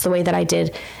suicidal thoughts the way that I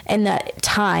did in that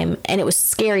time, and it was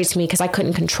scary to me because I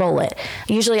couldn't control it.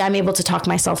 Usually I'm able to talk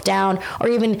myself down, or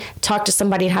even talk to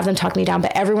somebody and have them talk me down,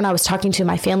 but everyone I was talking to,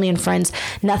 my family and friends,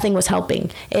 nothing was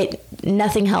helping.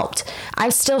 Nothing helped.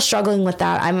 I'm still struggling with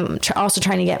that. I'm also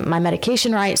trying to get my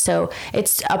medication right, so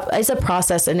it's a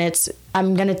process, and it's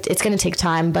gonna take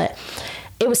time, but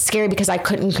it was scary because I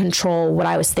couldn't control what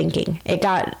I was thinking. It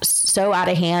got so out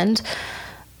of hand,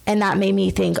 and that made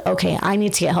me think, okay, I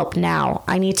need to get help now.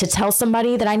 I need to tell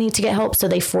somebody that I need to get help, so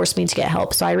they forced me to get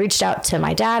help. So I reached out to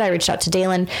my dad, I reached out to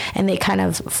Dalen, and they kind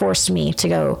of forced me to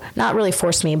go. Not really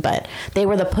forced me, but they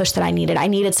were the push that I needed. I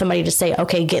needed somebody to say,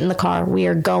 okay, get in the car. We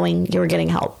are going. You're getting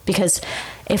help. Because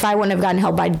if I wouldn't have gotten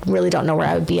help, I really don't know where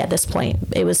I would be at this point.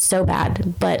 It was so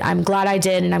bad, but I'm glad I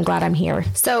did, and I'm glad I'm here.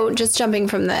 So just jumping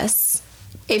from this,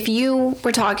 if you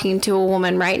were talking to a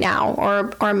woman right now,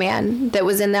 or a man that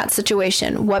was in that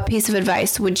situation, what piece of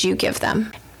advice would you give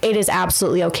them? It is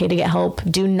absolutely okay to get help.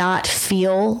 Do not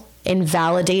feel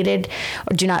invalidated,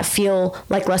 or do not feel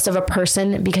like less of a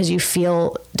person because you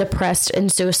feel depressed and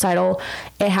suicidal.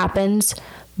 It happens.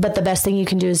 But the best thing you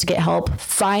can do is to get help.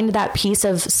 Find that piece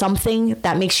of something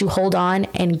that makes you hold on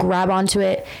and grab onto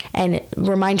it, and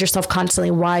remind yourself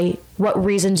constantly what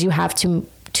reasons you have to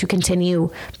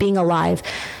continue being alive.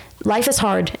 Life is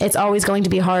hard. It's always going to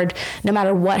be hard. No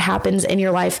matter what happens in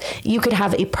your life, you could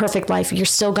have a perfect life. You're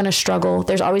still going to struggle.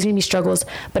 There's always going to be struggles,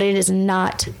 but it is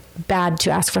not bad to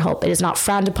ask for help. It is not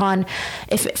frowned upon.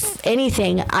 If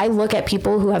anything, I look at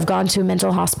people who have gone to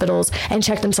mental hospitals and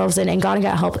checked themselves in and gone and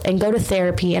got help and go to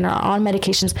therapy and are on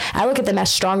medications. I look at them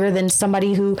as stronger than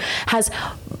somebody who has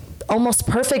almost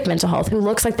perfect mental health, who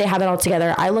looks like they have it all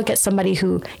together. I look at somebody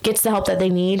who gets the help that they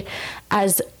need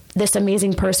as this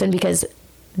amazing person because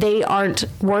they aren't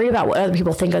worried about what other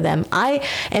people think of them. I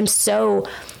am so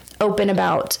open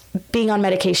about being on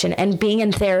medication and being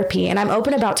in therapy, and I'm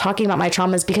open about talking about my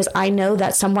traumas because I know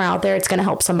that somewhere out there it's going to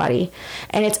help somebody,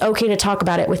 and it's okay to talk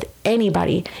about it with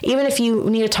anybody. Even if you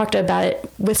need to talk about it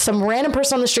with some random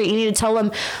person on the street, you need to tell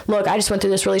them, look, I just went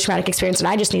through this really traumatic experience and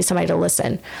I just need somebody to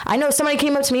listen. I know if somebody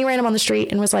came up to me random on the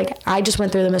street and was like, I just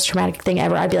went through the most traumatic thing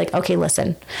ever, I'd be like, okay,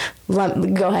 listen,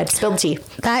 go ahead, spill the tea.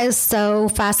 That is so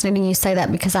fascinating you say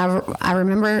that, because I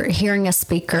remember hearing a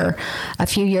speaker a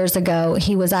few years ago.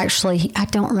 He was actually, I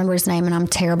don't remember his name, and I'm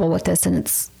terrible with this, and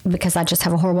it's because I just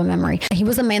have a horrible memory. He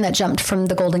was a man that jumped from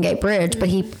the Golden Gate Bridge, but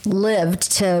he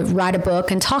lived to write a book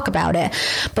and talk about it.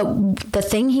 But the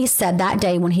thing he said that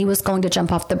day when he was going to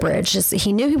jump off the bridge is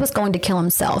he knew he was going to kill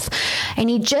himself, and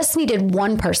he just needed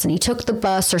one person. He took the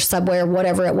bus or subway or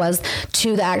whatever it was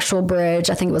to the actual bridge.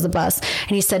 I think it was a bus.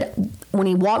 And he said when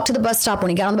he walked to the bus stop, when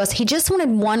he got on the bus, he just wanted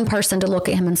one person to look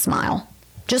at him and smile.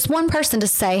 Just one person to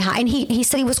say hi. And he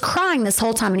said he was crying this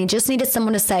whole time, and he just needed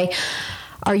someone to say,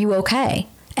 are you okay?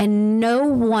 And no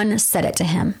one said it to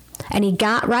him. And he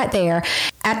got right there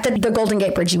at the Golden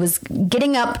Gate Bridge. He was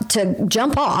getting up to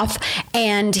jump off,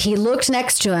 and he looked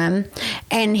next to him,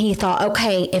 and he thought,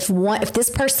 okay, if this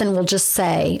person will just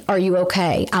say, are you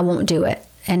okay? I won't do it.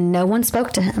 And no one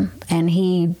spoke to him. And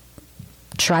he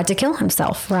tried to kill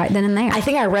himself right then and there. I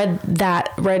think I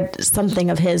read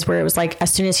something of his where it was like,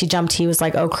 as soon as he jumped, he was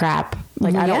like, oh crap,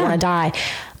 like I don't want to die.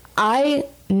 I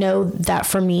know that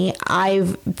for me,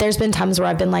 there's been times where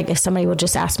I've been like, if somebody will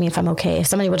just ask me if I'm okay, if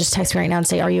somebody will just text me right now and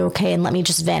say, are you okay? And let me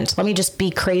just vent. Let me just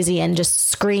be crazy and just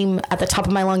scream at the top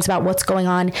of my lungs about what's going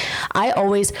on. I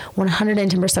always,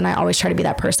 110%, I always try to be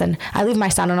that person. I leave my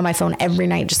sound on my phone every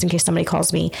night just in case somebody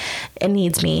calls me and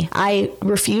needs me. I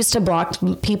refuse to block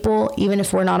people, even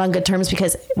if we're not on good terms,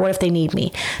 because what if they need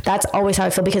me? That's always how I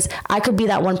feel, because I could be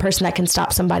that one person that can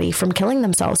stop somebody from killing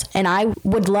themselves. And I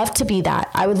would love to be that.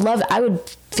 I would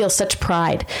feel such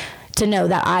pride to know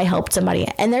that I helped somebody.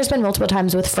 And there's been multiple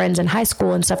times with friends in high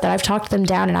school and stuff that I've talked them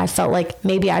down, and I felt like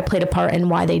maybe I played a part in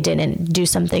why they didn't do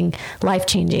something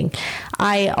life-changing.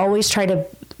 I always try to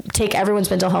take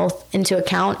everyone's mental health into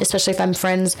account, especially if I'm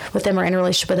friends with them or in a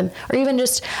relationship with them, or even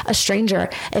just a stranger.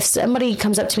 If somebody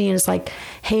comes up to me and is like,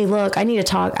 hey, look, I need to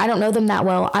talk. I don't know them that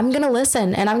well. I'm going to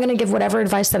listen, and I'm going to give whatever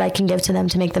advice that I can give to them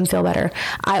to make them feel better.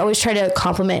 I always try to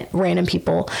compliment random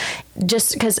people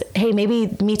just because, hey, maybe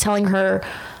me telling her,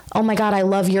 oh my God, I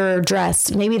love your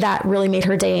dress, maybe that really made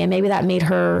her day, and maybe that made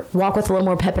her walk with a little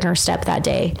more pep in her step that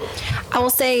day. I will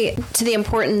say, to the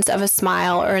importance of a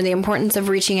smile or the importance of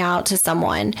reaching out to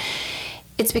someone,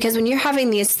 it's because when you're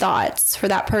having these thoughts for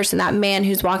that person, that man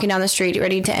who's walking down the street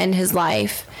ready to end his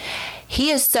life,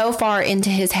 he is so far into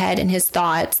his head and his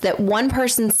thoughts that one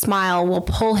person's smile will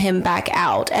pull him back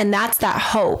out. And that's that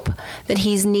hope that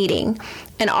he's needing.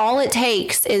 And all it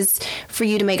takes is for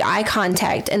you to make eye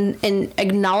contact and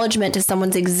acknowledgement to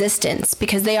someone's existence,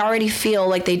 because they already feel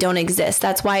like they don't exist.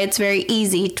 That's why it's very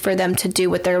easy for them to do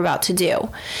what they're about to do.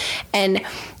 And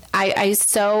I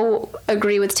so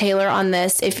agree with Taylor on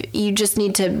this. If you just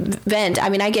need to vent, I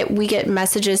mean, we get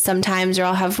messages sometimes, or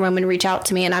I'll have Roman reach out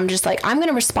to me, and I'm just like, I'm going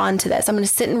to respond to this. I'm going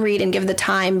to sit and read and give the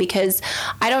time, because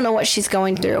I don't know what she's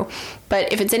going through.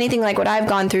 But if it's anything like what I've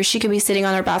gone through, she could be sitting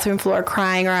on her bathroom floor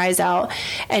crying her eyes out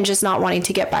and just not wanting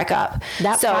to get back up.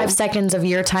 That 5 seconds of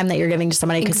your time that you're giving to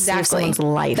somebody could save someone's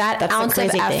life. That's ounce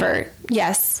of effort. Thing.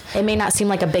 Yes. It may not seem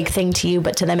like a big thing to you,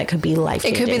 but to them it could be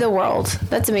life-changing. It could be the world.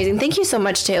 That's amazing. Thank you so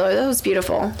much, Taylor. That was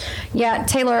beautiful. Yeah,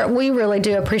 Taylor, we really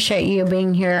do appreciate you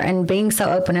being here and being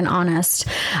so open and honest.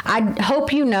 I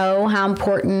hope you know how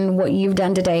important what you've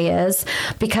done today is,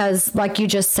 because like you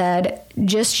just said,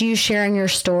 just you sharing your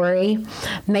story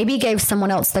maybe gave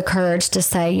someone else the courage to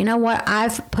say, you know what,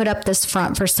 I've put up this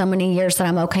front for so many years that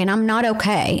I'm okay, and I'm not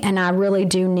okay, and I really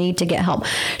do need to get help.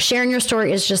 Sharing your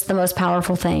story is just the most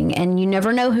powerful thing, and you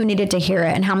never know who needed to hear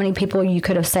it and how many people you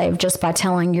could have saved just by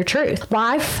telling your truth.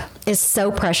 Life is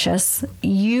so precious.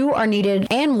 You are needed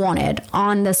and wanted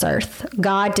on this earth.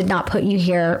 God did not put you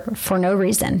here for no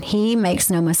reason. He makes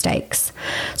no mistakes.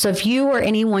 So if you or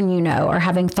anyone you know are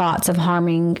having thoughts of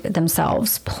harming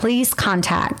themselves, please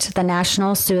contact the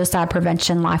National Suicide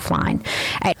Prevention Lifeline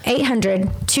at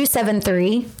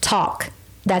 800-273-TALK.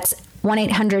 That's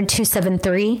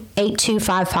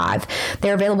 1-800-273-8255.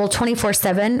 They're available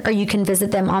 24/7, or you can visit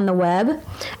them on the web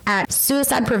at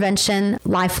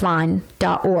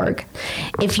suicidepreventionlifeline.org.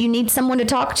 If you need someone to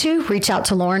talk to, reach out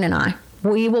to Lauren and I.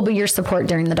 We will be your support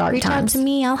during the dark times. Reach out to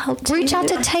me. I'll help you. Reach out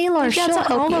to Taylor. Reach out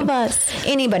to all of us.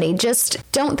 Anybody. Just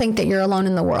don't think that you're alone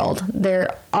in the world. There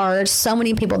are so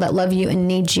many people that love you and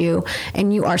need you,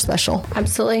 and you are special.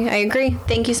 Absolutely. I agree.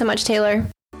 Thank you so much, Taylor.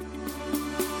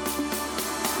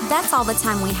 That's all the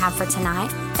time we have for tonight.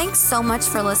 Thanks so much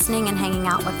for listening and hanging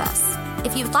out with us.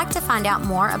 If you'd like to find out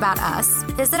more about us,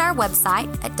 visit our website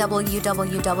at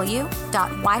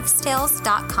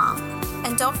www.wifestales.com.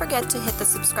 And don't forget to hit the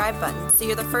subscribe button so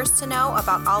you're the first to know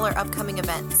about all our upcoming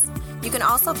events. You can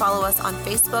also follow us on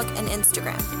Facebook and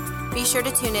Instagram. Be sure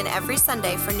to tune in every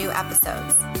Sunday for new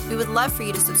episodes. We would love for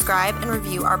you to subscribe and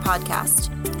review our podcast.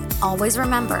 Always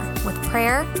remember, with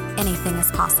prayer, anything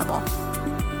is possible.